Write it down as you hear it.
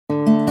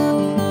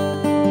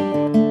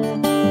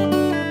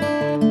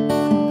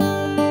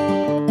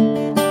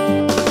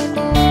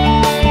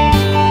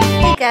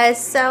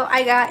guys, so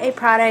I got a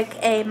product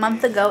a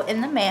month ago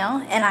in the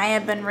mail and I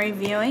have been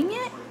reviewing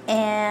it,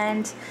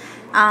 and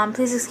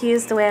please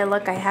excuse the way I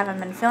look. I haven't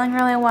been feeling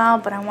really well,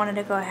 but I wanted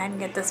to go ahead and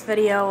get this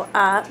video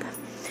up.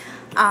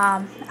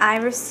 I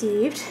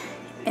received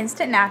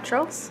Instant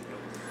Naturals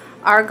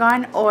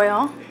Argan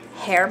Oil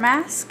Hair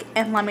Mask,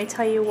 and let me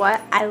tell you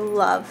what, I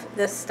love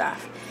this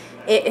stuff.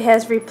 It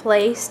has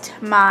replaced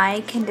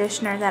my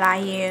conditioner that I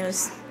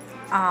use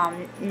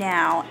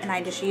now, and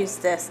I just use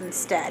this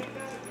instead.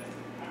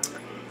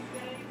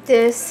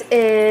 This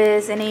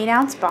is an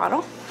 8-ounce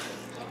bottle,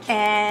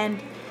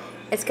 and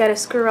it's got a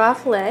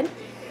screw-off lid.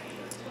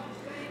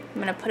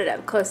 I'm going to put it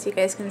up close so you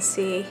guys can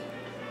see.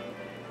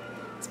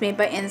 It's made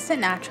by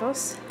Instant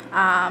Naturals.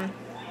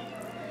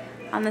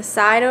 On the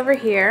side over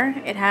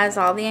here, it has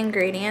all the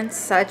ingredients,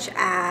 such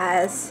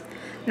as,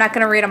 I'm not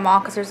going to read them all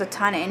because there's a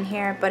ton in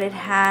here, but it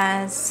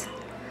has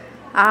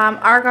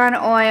argan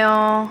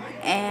oil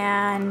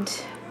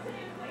and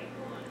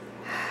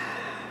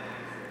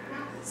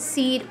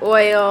seed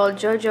oil,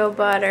 jojoba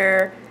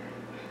butter,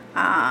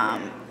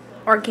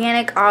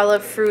 organic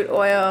olive fruit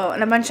oil,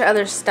 and a bunch of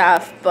other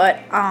stuff. But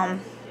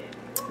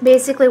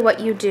basically what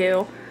you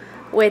do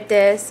with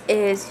this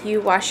is you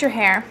wash your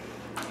hair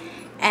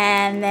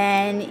and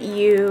then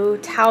you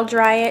towel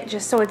dry it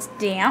just so it's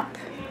damp,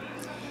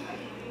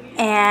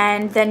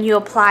 and then you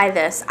apply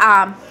this.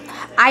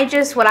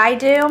 What I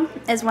do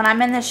is when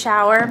I'm in the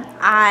shower,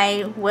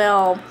 I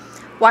will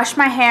wash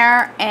my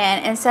hair,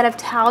 and instead of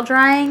towel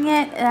drying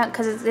it,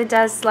 because it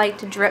does like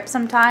to drip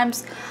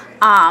sometimes,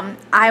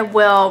 I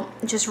will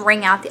just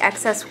wring out the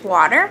excess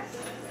water,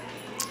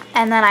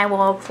 and then I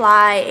will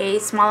apply a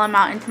small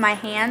amount into my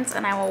hands,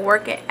 and I will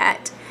work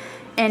it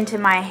into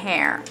my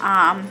hair.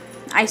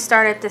 I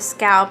start at the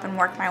scalp and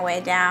work my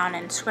way down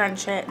and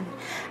scrunch it, and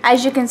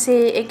as you can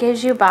see, it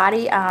gives you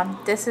body.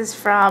 This is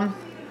from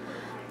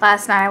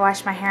last night. I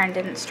washed my hair and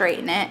didn't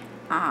straighten it,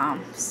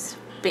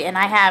 and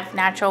I have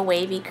natural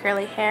wavy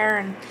curly hair,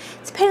 and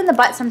it's a pain in the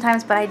butt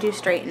sometimes, but I do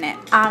straighten it.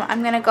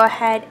 I'm going to go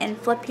ahead and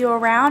flip you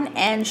around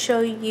and show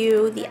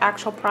you the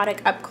actual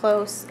product up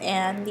close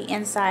and the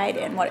inside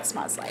and what it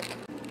smells like.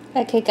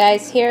 Okay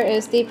guys, here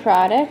is the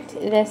product.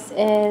 This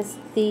is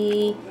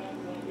the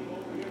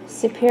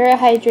Superior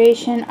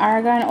Hydration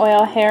Argan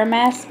Oil Hair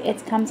Mask.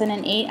 It comes in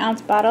an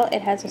 8-ounce bottle.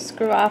 It has a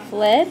screw-off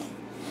lid.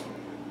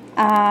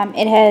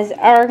 It has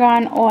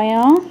argan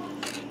oil,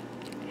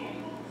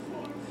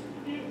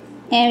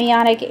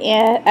 amniotic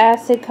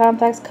acid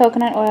complex,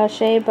 coconut oil,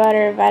 shea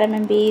butter,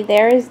 vitamin B.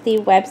 There is the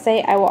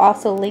website. I will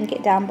also link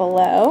it down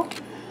below.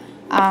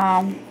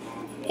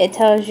 It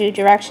tells you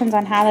directions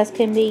on how this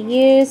can be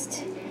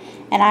used,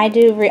 and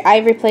I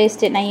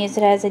replaced it and I use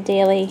it as a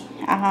daily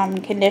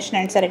conditioner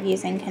instead of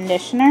using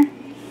conditioner.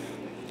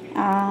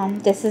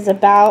 This is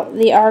about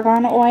the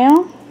argan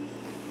oil,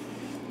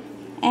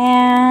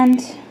 and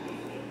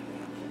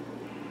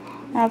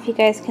I don't know if you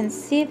guys can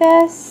see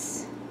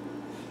this.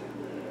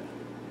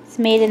 It's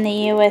made in the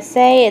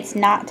USA. It's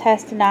not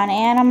tested on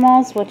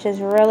animals, which is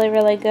really,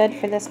 really good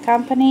for this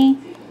company.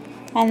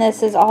 And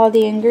this is all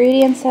the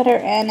ingredients that are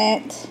in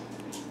it.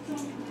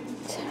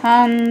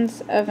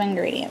 Tons of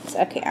ingredients.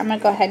 Okay, I'm going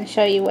to go ahead and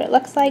show you what it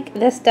looks like.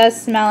 This does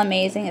smell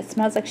amazing. It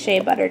smells like shea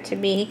butter to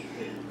me.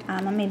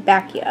 Let me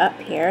back you up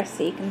here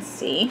so you can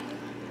see.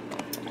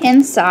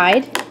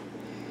 Inside,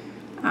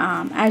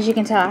 as you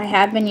can tell, I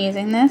have been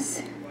using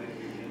this.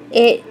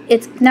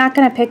 It's not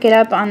going to pick it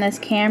up on this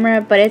camera,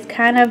 but it's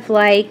kind of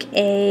like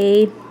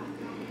a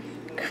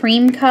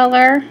cream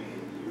color.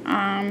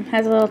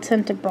 Has a little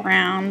tint of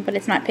brown, but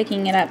it's not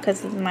picking it up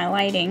because of my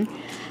lighting.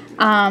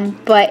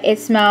 But it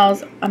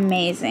smells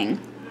amazing.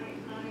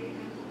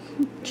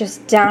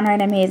 Just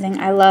downright amazing.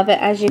 I love it.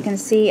 As you can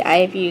see,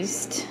 I've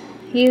used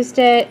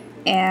it,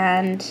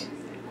 and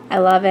I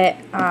love it.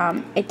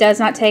 It does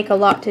not take a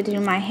lot to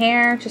do my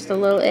hair, just a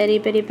little itty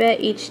bitty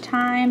bit each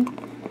time.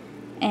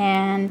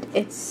 And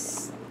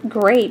it's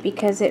great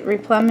because it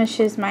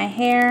replenishes my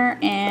hair,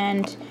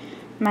 and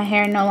my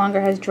hair no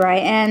longer has dry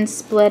ends,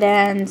 split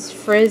ends,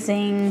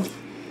 frizzing.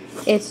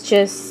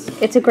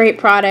 It's a great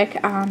product.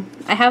 I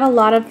have a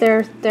lot of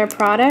their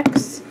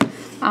products.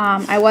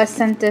 I was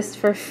sent this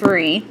for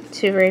free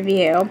to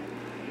review.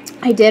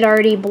 I did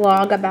already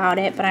blog about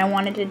it, but I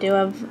wanted to do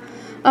a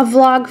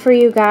vlog for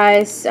you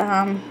guys,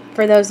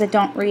 for those that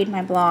don't read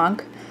my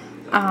blog.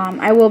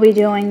 I will be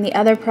doing the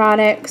other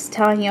products,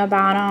 telling you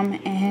about them,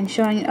 and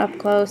showing you up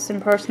close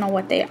and personal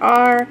what they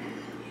are.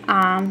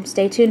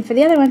 Stay tuned for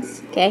the other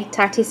ones. Okay,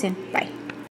 talk to you soon. Bye.